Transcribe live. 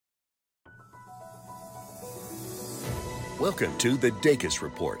Welcome to the Dacus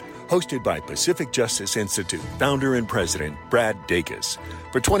Report, hosted by Pacific Justice Institute founder and president Brad Dacus.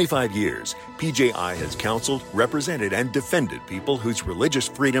 For 25 years, PJI has counseled, represented, and defended people whose religious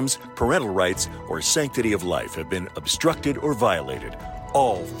freedoms, parental rights, or sanctity of life have been obstructed or violated,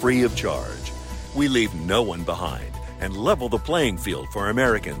 all free of charge. We leave no one behind and level the playing field for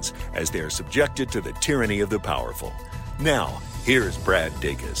Americans as they are subjected to the tyranny of the powerful. Now, here's Brad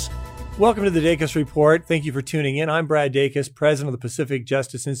Dacus. Welcome to the Dacus Report. Thank you for tuning in. I'm Brad Dacus, president of the Pacific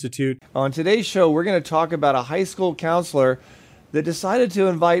Justice Institute. On today's show, we're going to talk about a high school counselor that decided to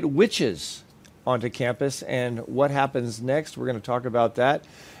invite witches onto campus and what happens next. We're going to talk about that.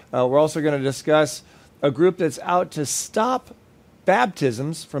 We're also going to discuss a group that's out to stop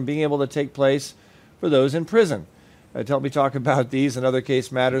baptisms from being able to take place for those in prison. To help me talk about these and other case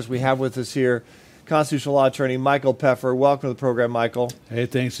matters, we have with us here constitutional law attorney Michael Peffer. Welcome to the program, Michael. Hey,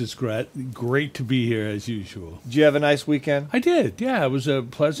 thanks. It's great to be here as usual. Did you have a nice weekend? I did. Yeah, it was a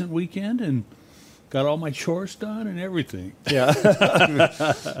pleasant weekend and got all my chores done and everything. Yeah,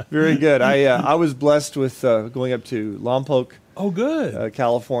 very good. I was blessed with going up to Lompoc,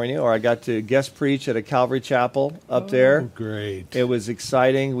 California, or I got to guest preach at a Calvary Chapel up there. Great. It was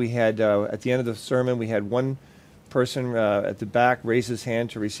exciting. We had at the end of the sermon, we had one person at the back raise his hand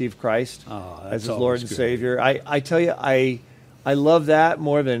to receive Christ as his Lord and Savior. I tell you, I love that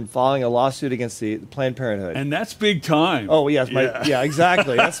more than filing a lawsuit against the Planned Parenthood. And that's big time. Oh, yes. Yeah,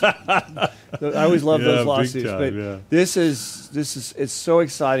 exactly. I always love those lawsuits. Time, this is it's so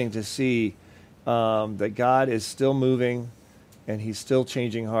exciting to see that God is still moving and he's still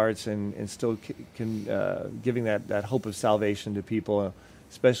changing hearts and still giving that hope of salvation to people,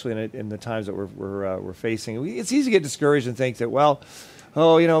 especially in the times that we're facing. It's easy to get discouraged and think that, we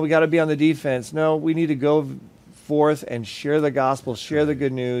got to be on the defense. No, we need to go forth and share the gospel, share the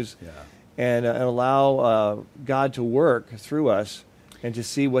good news, and allow God to work through us and to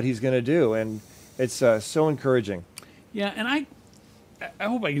see what he's going to do. And it's so encouraging. Yeah, and I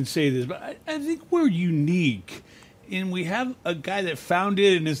hope I can say this, but I think we're unique. And we have a guy that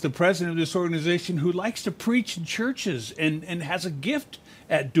founded and is the president of this organization who likes to preach in churches and has a gift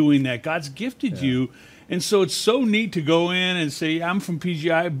at doing that. God's gifted you. And so it's so neat to go in and say, I'm from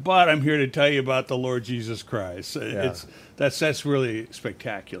PGI, but I'm here to tell you about the Lord Jesus Christ. That's really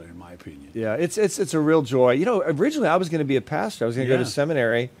spectacular, in my opinion. Yeah, it's a real joy. Originally I was going to be a pastor. I was going to go to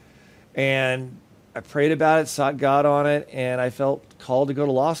seminary, and I prayed about it, sought God on it, and I felt called to go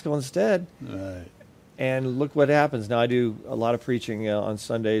to law school instead. Right. And look what happens. Now I do a lot of preaching on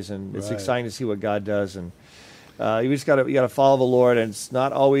Sundays, and it's exciting to see what God does. And you just got to follow the Lord, and it's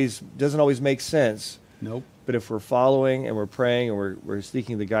doesn't always make sense. Nope. But if we're following and we're praying and we're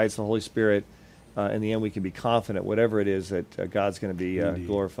seeking the guidance of the Holy Spirit, in the end we can be confident, whatever it is, that God's going to be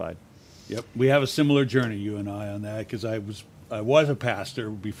glorified. Yep. We have a similar journey, you and I, on that, because I was a pastor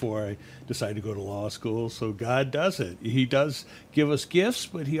before I decided to go to law school. So God does it. He does give us gifts,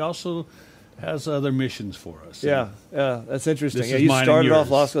 but he also has other missions for us. Yeah, that's interesting. You started off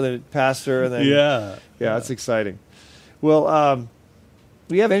law school, then pastor, and then it's exciting. Well,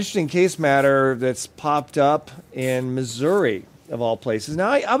 we have an interesting case matter that's popped up in Missouri, of all places. Now,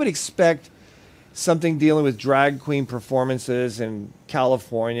 I would expect something dealing with drag queen performances in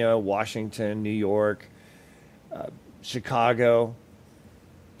California, Washington, New York, Chicago.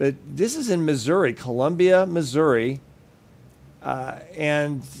 But this is in Missouri, Columbia, Missouri.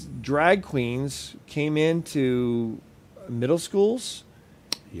 And drag queens came into middle schools.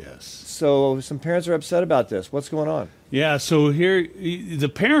 Yes. So some parents are upset about this. What's going on? Yeah, so here,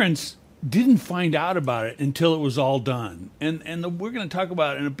 the parents didn't find out about it until it was all done. And we're going to talk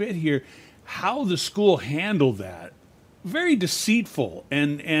about in a bit here how the school handled that. Very deceitful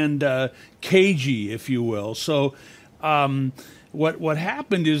and cagey, if you will. So what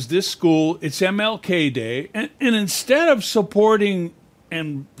happened is this school, it's MLK Day, and instead of supporting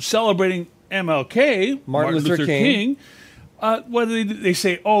and celebrating MLK, Martin Luther King, they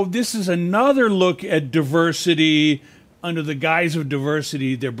say, this is another look at diversity. Under the guise of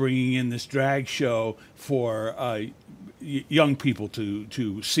diversity, they're bringing in this drag show for young people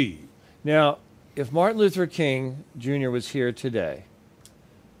to see. Now, if Martin Luther King Jr. was here today,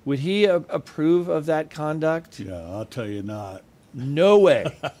 would he approve of that conduct? Yeah, I'll tell you not. No way.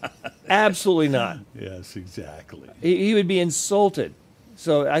 Absolutely not. Yes, exactly. He would be insulted.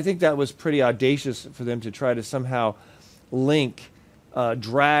 So I think that was pretty audacious for them to try to somehow link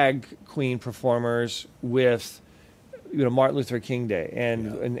drag queen performers with Martin Luther King Day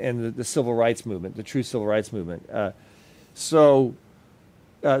and the civil rights movement, the true civil rights movement. So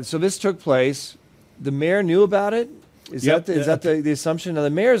this took place. The mayor knew about it. Is Yep. that the assumption? Now, the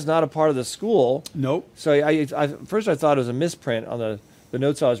mayor is not a part of the school. Nope. So first I thought it was a misprint on the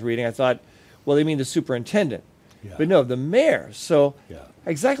notes I was reading. I thought, well, they mean the superintendent. Yeah. But no, the mayor. So Yeah.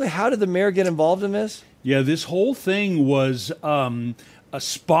 exactly how did the mayor get involved in this? Yeah, this whole thing was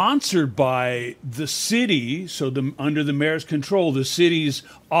sponsored by the city, so under the mayor's control, the city's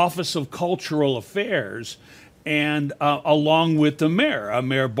Office of Cultural Affairs, and along with the mayor,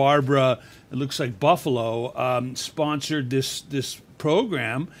 Mayor Barbara, it looks like Buffalo, sponsored this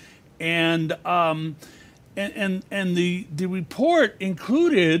program, and the report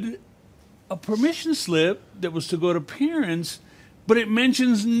included a permission slip that was to go to parents, but it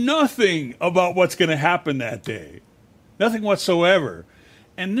mentions nothing about what's going to happen that day. Nothing whatsoever.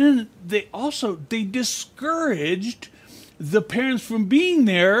 And then they discouraged the parents from being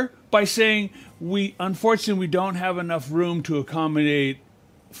there by saying, unfortunately, we don't have enough room to accommodate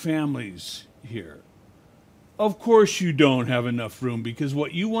families here. Of course you don't have enough room, because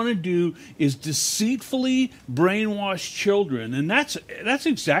what you want to do is deceitfully brainwash children. And that's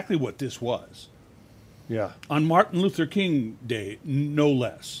exactly what this was. Yeah. On Martin Luther King Day, no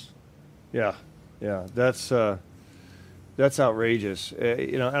less. Yeah. That's outrageous.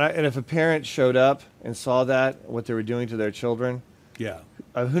 And if a parent showed up and saw that, what they were doing to their children, Yeah,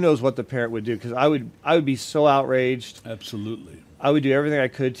 who knows what the parent would do? Because I would be so outraged. absolutely. I would do everything I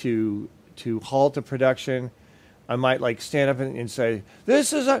could to halt the production. I might stand up and say,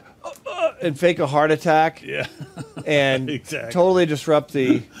 "This is and fake a heart attack. Yeah, and exactly. Totally disrupt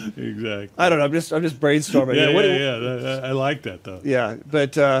the. Exactly. I don't know. I'm just brainstorming. Yeah. I like that though. Yeah,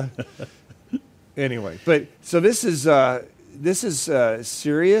 but anyway, so this is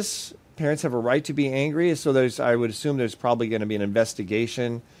serious. Parents have a right to be angry. So I would assume there's probably going to be an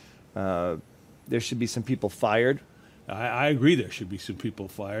investigation. There should be some people fired. I agree there should be some people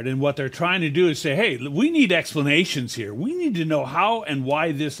fired. And what they're trying to do is say, hey, we need explanations here. We need to know how and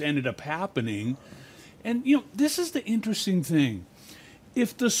why this ended up happening. And, this is the interesting thing.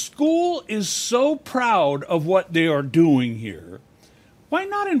 If the school is so proud of what they are doing here, why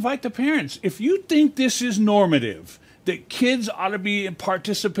not invite the parents? If you think this is normative, that kids ought to be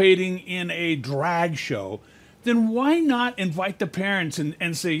participating in a drag show, then why not invite the parents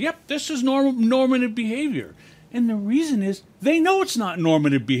and say, yep, this is normative behavior? And the reason is they know it's not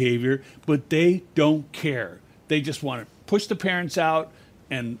normative behavior, but they don't care. They just want to push the parents out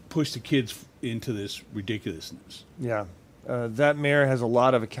and push the kids into this ridiculousness. Yeah. That mayor has a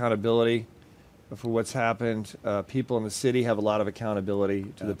lot of accountability for what's happened. People in the city have a lot of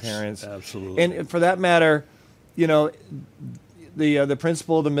accountability to the parents. Absolutely. And for that matter, the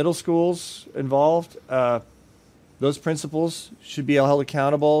principal of the middle schools involved, those principals should be held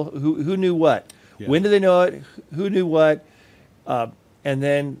accountable. Who knew what? Yeah. When did they know it? Who knew what? And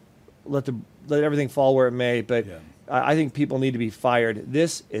then let everything fall where it may. But yeah. I think people need to be fired.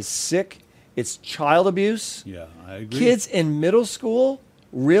 This is sick. It's child abuse. Yeah, I agree. Kids in middle school,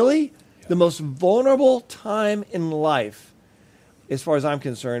 really? Yeah. The most vulnerable time in life, as far as I'm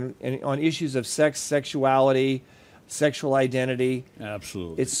concerned, and on issues of sex, sexuality, sexual identity.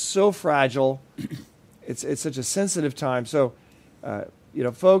 Absolutely. It's so fragile. It's such a sensitive time. So,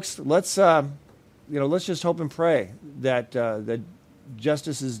 folks, let's just hope and pray that that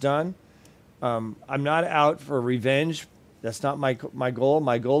justice is done. I'm not out for revenge. That's not my goal.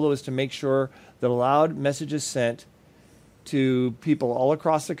 My goal, though, is to make sure that a loud message is sent to people all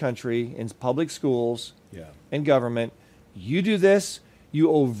across the country in public schools and government. You do this,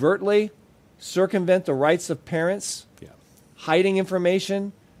 you overtly circumvent the rights of parents, hiding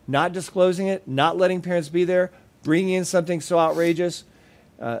information, not disclosing it, not letting parents be there, bringing in something so outrageous.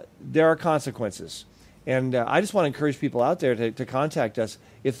 There are consequences. And I just want to encourage people out there to contact us.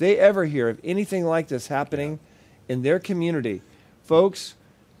 If they ever hear of anything like this happening in their community, folks,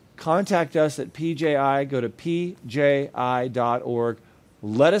 contact us at PJI. Go to pji.org.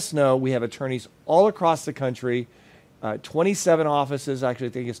 Let us know. We have attorneys all across the country, 27 offices. Actually,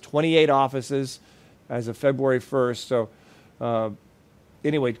 I think it's 28 offices as of February 1st. So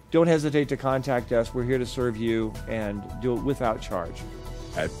anyway, don't hesitate to contact us. We're here to serve you and do it without charge.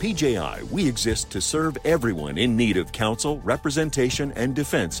 At PJI, we exist to serve everyone in need of counsel, representation, and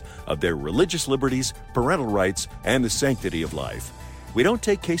defense of their religious liberties, parental rights, and the sanctity of life. We don't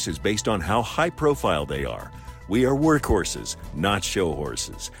take cases based on how high-profile they are. We are workhorses, not show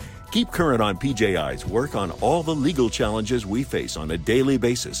horses. Keep current on PJI's work on all the legal challenges we face on a daily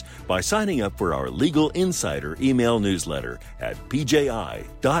basis by signing up for our Legal Insider email newsletter at pji.org.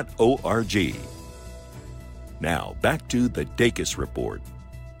 Now, back to the Dacus Report.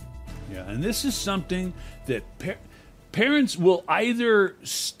 Yeah, and this is something that parents will either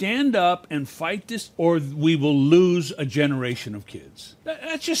stand up and fight this, or we will lose a generation of kids.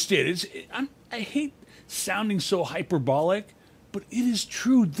 That's just it. I hate sounding so hyperbolic, but it is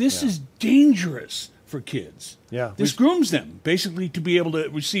true. This is dangerous for kids. Yeah. This grooms them, basically, to be able to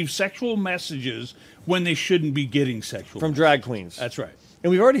receive sexual messages when they shouldn't be getting sexual From messages. drag queens. That's right.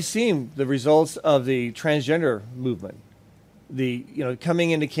 And we've already seen the results of the transgender movement.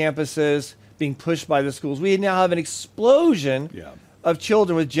 Coming into campuses, being pushed by the schools. We now have an explosion of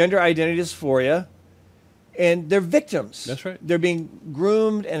children with gender identity dysphoria, and they're victims. That's right. They're being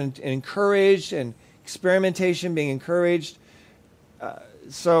groomed and encouraged, and experimentation being encouraged.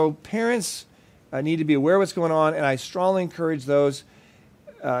 So parents need to be aware of what's going on, and I strongly encourage those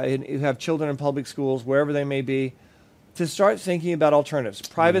who have children in public schools, wherever they may be, to start thinking about alternatives.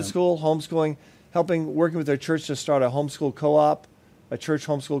 Private school, homeschooling, working with their church to start a homeschool co-op, a church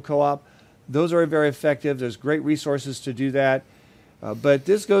homeschool co-op. Those are very effective. There's great resources to do that. But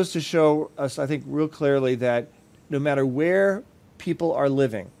this goes to show us, I think, real clearly that no matter where people are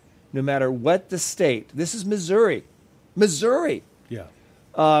living, no matter what the state, this is Missouri. Yeah.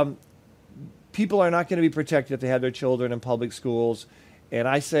 People are not going to be protected if they have their children in public schools. And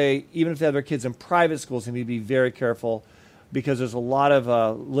I say, even if they have their kids in private schools, they need to be very careful, because there's a lot of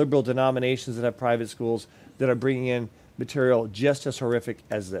liberal denominations that have private schools that are bringing in material just as horrific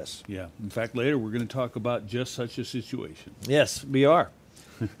as this. Yeah. In fact, later we're going to talk about just such a situation. Yes, we are.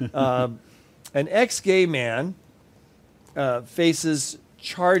 An ex-gay man faces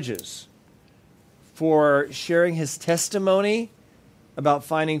charges for sharing his testimony about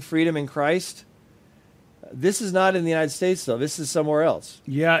finding freedom in Christ. This is not in the United States, though. This is somewhere else.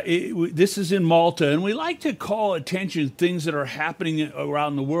 Yeah, this is in Malta, and we like to call attention to things that are happening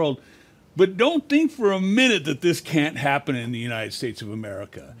around the world, but don't think for a minute that this can't happen in the United States of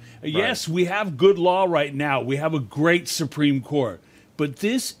America. Right. Yes, we have good law right now. We have a great Supreme Court, but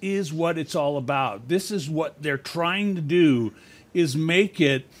this is what it's all about. This is what they're trying to do, is make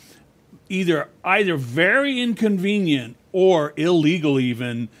it either very inconvenient or illegal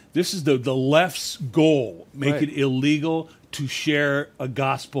even. This is the left's goal, make it illegal to share a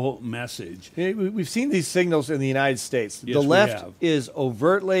gospel message. We've seen these signals in the United States. Yes, the left is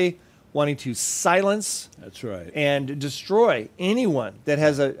overtly wanting to silence and destroy anyone that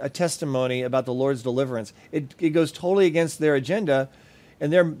has a testimony about the Lord's deliverance. It goes totally against their agenda,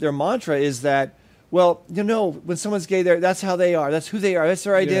 and their mantra is that, well, when someone's gay, that's how they are. That's who they are. That's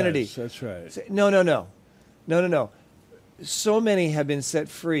their identity. Yes, that's right. No. So many have been set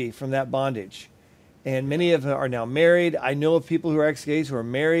free from that bondage, and many of them are now married. I know of people who are ex-gays who are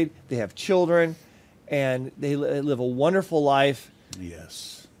married. They have children, and they live a wonderful life.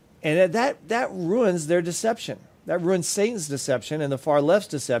 Yes. And that ruins their deception. That ruins Satan's deception and the far left's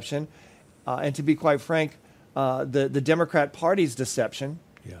deception, and to be quite frank, the Democrat Party's deception.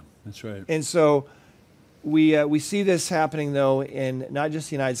 Yeah, that's right. And so we see this happening, though, in not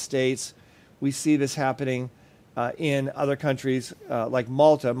just the United States. We see this happening in other countries like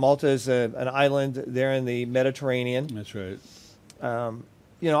Malta. Malta is an island there in the Mediterranean. That's right.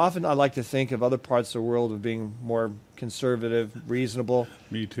 Often I like to think of other parts of the world of being more conservative, reasonable.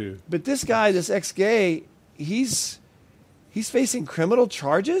 Me too. But this guy, this ex-gay, he's facing criminal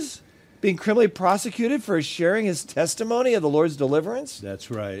charges, being criminally prosecuted for sharing his testimony of the Lord's deliverance. That's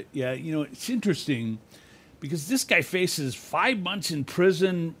right. Yeah, it's interesting, because this guy faces 5 months in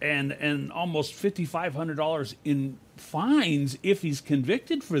prison and almost $5,500 in fines if he's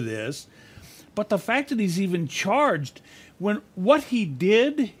convicted for this. But the fact that he's even charged, when what he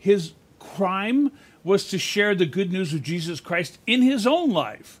did, his crime, was to share the good news of Jesus Christ in his own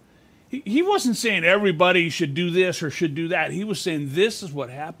life. He wasn't saying everybody should do this or should do that. He was saying, this is what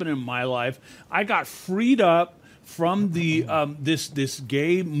happened in my life. I got freed up from the this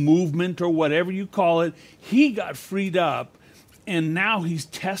gay movement, or whatever you call it. He got freed up, and now he's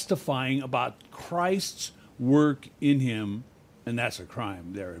testifying about Christ's work in him, and that's a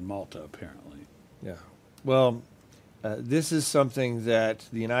crime there in Malta, apparently. Yeah. Well, this is something that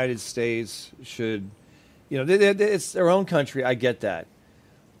the United States should, it's their own country. I get that,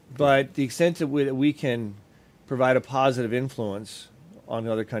 but the extent to which we can provide a positive influence on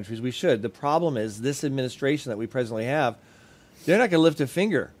other countries, we should. The problem is this administration that we presently have, they're not going to lift a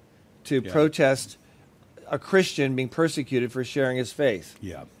finger to protest a Christian being persecuted for sharing his faith.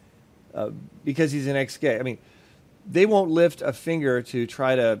 Yeah. Because he's an ex-gay. I mean, they won't lift a finger to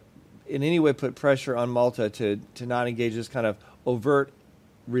try to in any way put pressure on Malta to not engage this kind of overt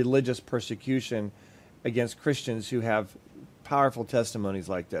religious persecution against Christians who have powerful testimonies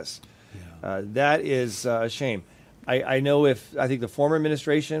like this. Yeah. That is a shame. I know I think the former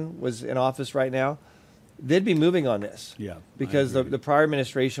administration was in office right now, they'd be moving on this. Yeah, Because the prior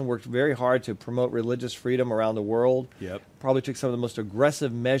administration worked very hard to promote religious freedom around the world. Yep. Probably took some of the most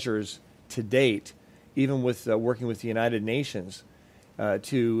aggressive measures to date, even with working with the United Nations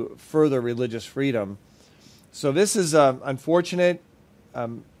to further religious freedom. So this is unfortunate.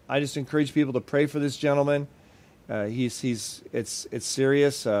 I just encourage people to pray for this gentleman. It's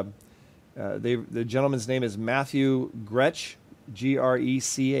serious. The gentleman's name is Matthew Gretsch,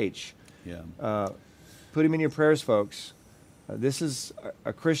 Grech. Yeah. Put him in your prayers, folks. This is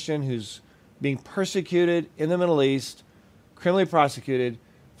a Christian who's being persecuted in the Middle East, criminally prosecuted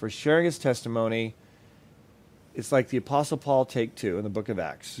for sharing his testimony. It's like the Apostle Paul take 2 in the book of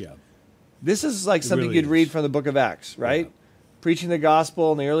Acts. Yeah. This is like something really you'd is. read from the book of Acts, right? Yeah. Preaching the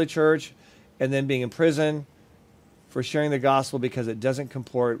gospel in the early church and then being in prison for sharing the gospel because it doesn't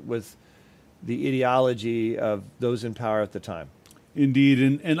comport with the ideology of those in power at the time.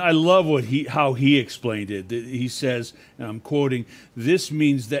 Indeed, and I love how he explained it. He says, and I'm quoting, "This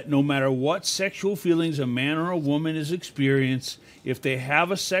means that no matter what sexual feelings a man or a woman is experiencing, if they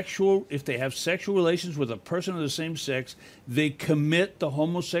have sexual relations with a person of the same sex, they commit the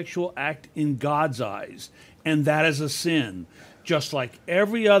homosexual act in God's eyes, and that is a sin. Just like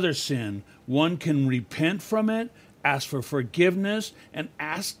every other sin, one can repent from it, ask for forgiveness, and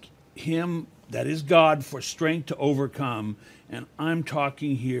ask Him, that is God, for strength to overcome." And I'm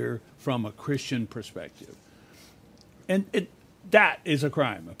talking here from a Christian perspective. And that is a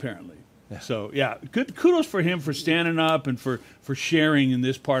crime, apparently. Yeah. So, yeah, kudos for him for standing up and for sharing in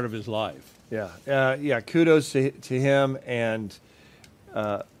this part of his life. Yeah, kudos to him. And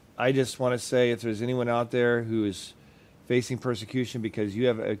I just want to say, if there's anyone out there who is facing persecution because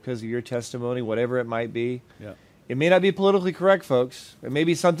of your testimony, whatever it might be, yeah. It may not be politically correct, folks. It may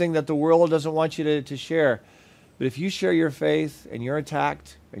be something that the world doesn't want you to share. But if you share your faith and you're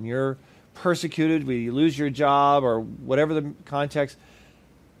attacked and you're persecuted, you lose your job or whatever the context,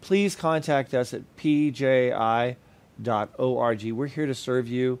 please contact us at pji.org. We're here to serve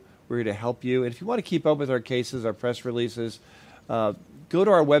you. We're here to help you. And if you want to keep up with our cases, our press releases, go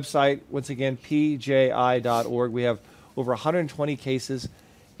to our website, once again, pji.org. We have over 120 cases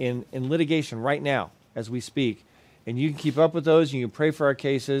in litigation right now as we speak. And you can keep up with those. You can pray for our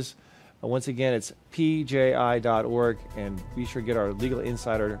cases. Once again, it's pji.org, and be sure to get our Legal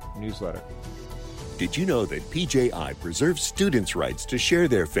Insider newsletter. Did you know that PJI preserves students' rights to share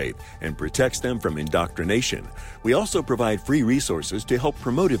their faith and protects them from indoctrination? We also provide free resources to help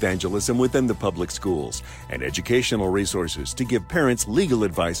promote evangelism within the public schools and educational resources to give parents legal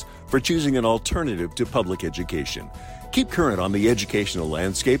advice for choosing an alternative to public education. Keep current on the educational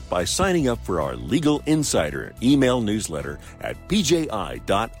landscape by signing up for our Legal Insider email newsletter at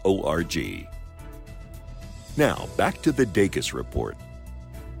pji.org. Now, back to the Dacus Report.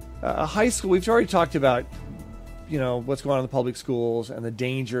 High school, we've already talked about, what's going on in the public schools and the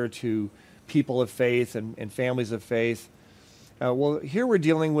danger to people of faith and families of faith. Well, here we're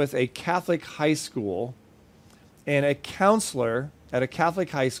dealing with a Catholic high school, and a counselor at a Catholic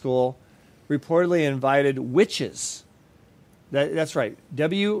high school reportedly invited witches. That's right,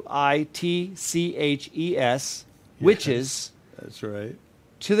 WITCHES, witches. That's right.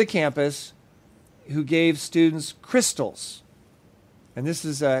 To the campus, who gave students crystals. And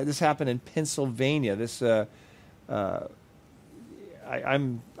this happened in Pennsylvania. I'm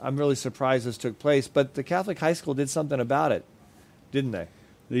really surprised this took place, but the Catholic high school did something about it, didn't they?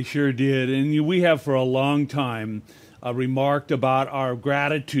 They sure did, and we have for a long time remarked about our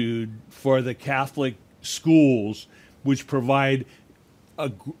gratitude for the Catholic schools, which provide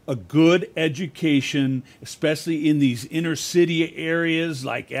a good education, especially in these inner city areas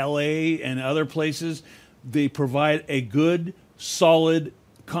like L.A. and other places. They provide a good, solid,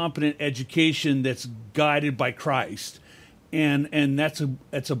 competent education that's guided by Christ. And that's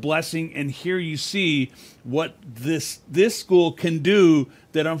a blessing. And here you see what this school can do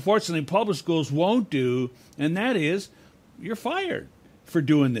that unfortunately public schools won't do, and that is you're fired for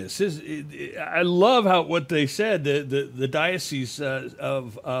doing this. I love what they said. The diocese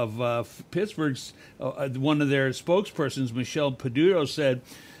of Pittsburgh's one of their spokespersons, Michelle Peduto, said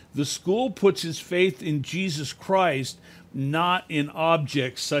the school puts its faith in Jesus Christ, not in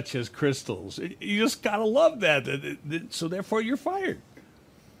objects such as crystals. You just gotta love that. So therefore, you're fired.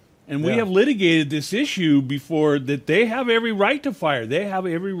 And we have litigated this issue before, that they have every right to fire. They have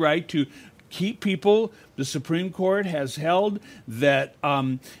every right to keep people. The Supreme Court has held that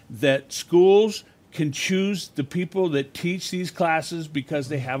that schools can choose the people that teach these classes because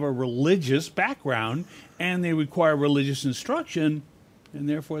they have a religious background and they require religious instruction, and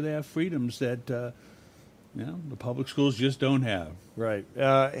therefore they have freedoms that the public schools just don't have. Right.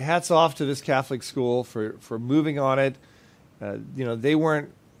 Hats off to this Catholic school for moving on it. They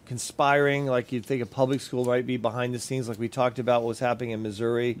weren't conspiring like you'd think a public school might be behind the scenes, like we talked about what was happening in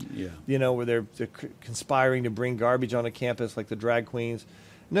Missouri. Yeah. Where they're conspiring to bring garbage onto campus like the drag queens.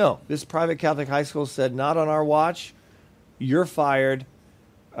 No, this private Catholic high school said, not on our watch. You're fired.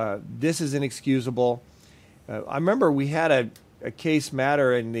 This is inexcusable. I remember we had a case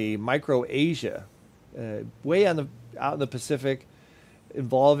matter in the Micro-Asia, way out in the Pacific,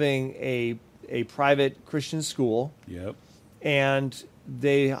 involving a private Christian school. Yep. And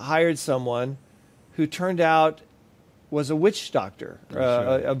they hired someone who turned out was a witch doctor,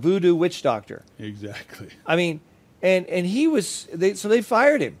 Right. a voodoo witch doctor. Exactly. I mean, and he was, so they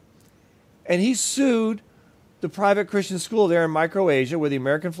fired him. And he sued the private Christian school there in Micro-Asia where the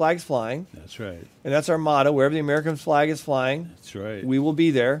American flag's flying. That's right. And that's our motto. Wherever the American flag is flying, That's right. we will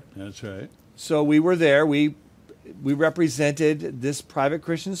be there. That's right. So we were there. We represented this private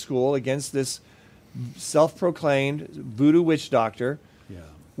Christian school against this self-proclaimed voodoo witch doctor. Yeah.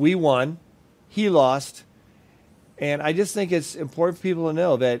 We won. He lost. And I just think it's important for people to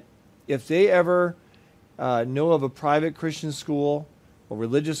know that if they ever know of a private Christian school, a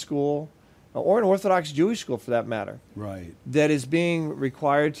religious school, or an Orthodox Jewish school for that matter, Right. that is being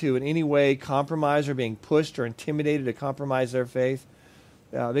required to in any way compromise or being pushed or intimidated to compromise their faith,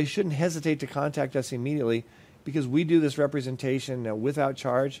 they shouldn't hesitate to contact us immediately because we do this representation without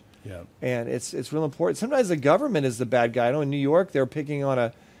charge. Yeah. And it's real important. Sometimes the government is the bad guy. I know in New York they're picking on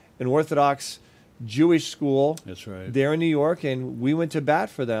an Orthodox Jewish school. That's right. There in New York, and we went to bat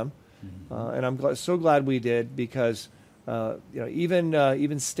for them. Mm-hmm. And I'm so glad we did because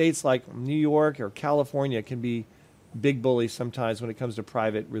even states like New York or California can be big bullies sometimes when it comes to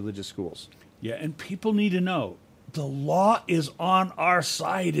private religious schools. Yeah, and people need to know the law is on our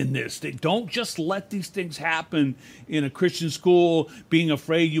side in this. They don't just let these things happen in a Christian school being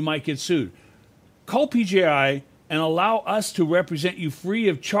afraid you might get sued. Call PJI and allow us to represent you free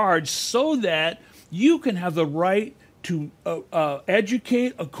of charge so that you can have the right to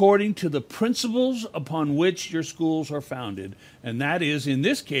educate according to the principles upon which your schools are founded. And that is, in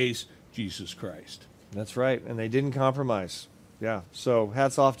this case, Jesus Christ. That's right. And they didn't compromise. Yeah. So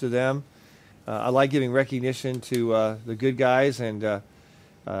hats off to them. I like giving recognition to the good guys, and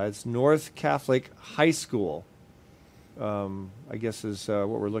it's North Catholic High School, I guess is what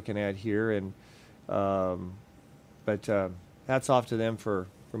we're looking at here. And but hats off to them for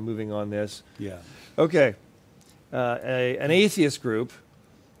moving on this. Yeah. Okay. An atheist group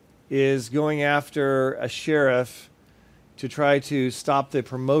is going after a sheriff to try to stop the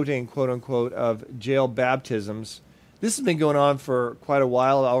promoting, quote unquote, of jail baptisms. This has been going on for quite a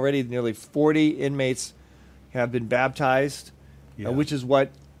while. Already nearly 40 inmates have been baptized, which is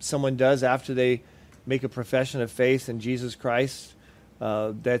what someone does after they make a profession of faith in Jesus Christ.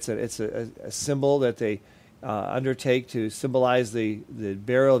 It's a symbol that they undertake to symbolize the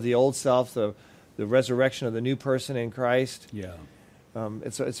burial of the old self, the resurrection of the new person in Christ. Yeah.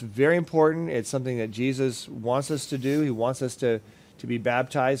 It's very important. It's something that Jesus wants us to do. He wants us to be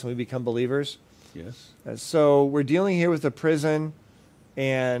baptized when we become believers. Yes. So we're dealing here with a prison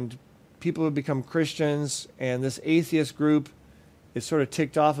and people who become Christians, and this atheist group is sort of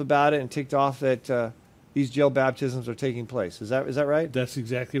ticked off about it and ticked off that these jail baptisms are taking place. Is that right? That's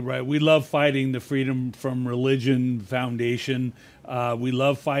exactly right. We love fighting the Freedom from Religion Foundation. We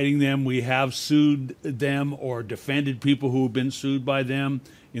love fighting them. We have sued them or defended people who have been sued by them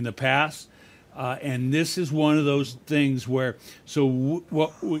in the past. And this is one of those things where,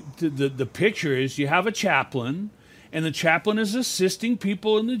 the picture is you have a chaplain, and the chaplain is assisting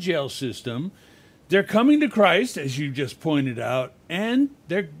people in the jail system. They're coming to Christ, as you just pointed out, and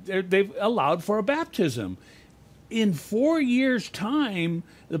they've allowed for a baptism. In 4 years' time,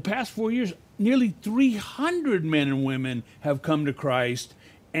 the past 4 years, nearly 300 men and women have come to Christ,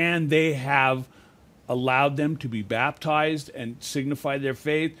 and they have allowed them to be baptized and signify their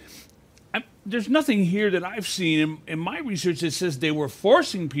faith. There's nothing here that I've seen in my research that says they were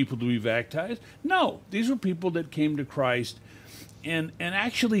forcing people to be baptized. No, these were people that came to Christ and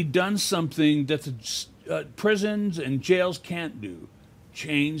actually done something that the prisons and jails can't do.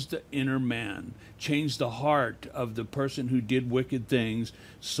 Change the inner man. Change the heart of the person who did wicked things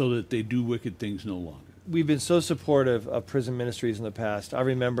so that they do wicked things no longer. We've been so supportive of prison ministries in the past. I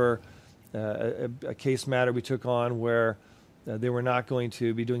remember a case matter we took on where they were not going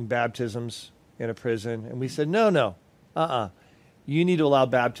to be doing baptisms in a prison. And we said, no, you need to allow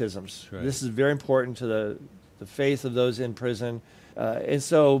baptisms. Right. This is very important to the faith of those in prison. And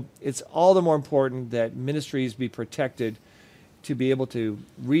so it's all the more important that ministries be protected to be able to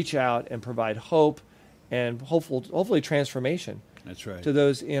reach out and provide hope and hopefully transformation. That's right. To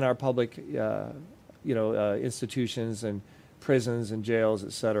those in our public, institutions and prisons and jails,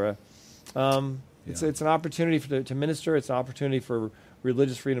 et cetera. It's an opportunity to minister. It's an opportunity for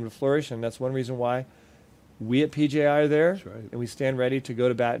religious freedom to flourish, and that's one reason why we at PJI are there, That's right. and we stand ready to go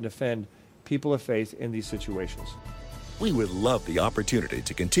to bat and defend people of faith in these situations. We would love the opportunity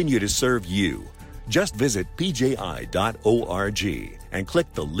to continue to serve you. Just visit pji.org and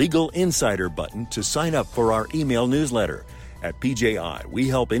click the Legal Insider button to sign up for our email newsletter. At PJI, we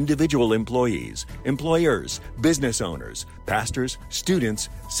help individual employees, employers, business owners, pastors, students,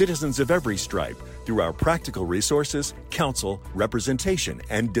 citizens of every stripe through our practical resources, counsel, representation,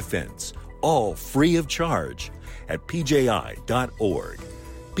 and defense, all free of charge at pji.org.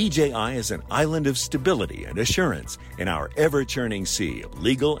 PJI is an island of stability and assurance in our ever-churning sea of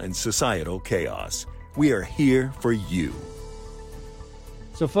legal and societal chaos. We are here for you.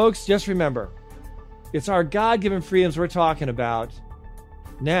 So, folks, just remember, it's our God-given freedoms we're talking about.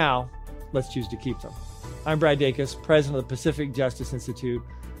 Now, let's choose to keep them. I'm Brad Dacus, president of the Pacific Justice Institute.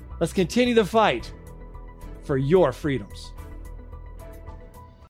 Let's continue the fight for your freedoms.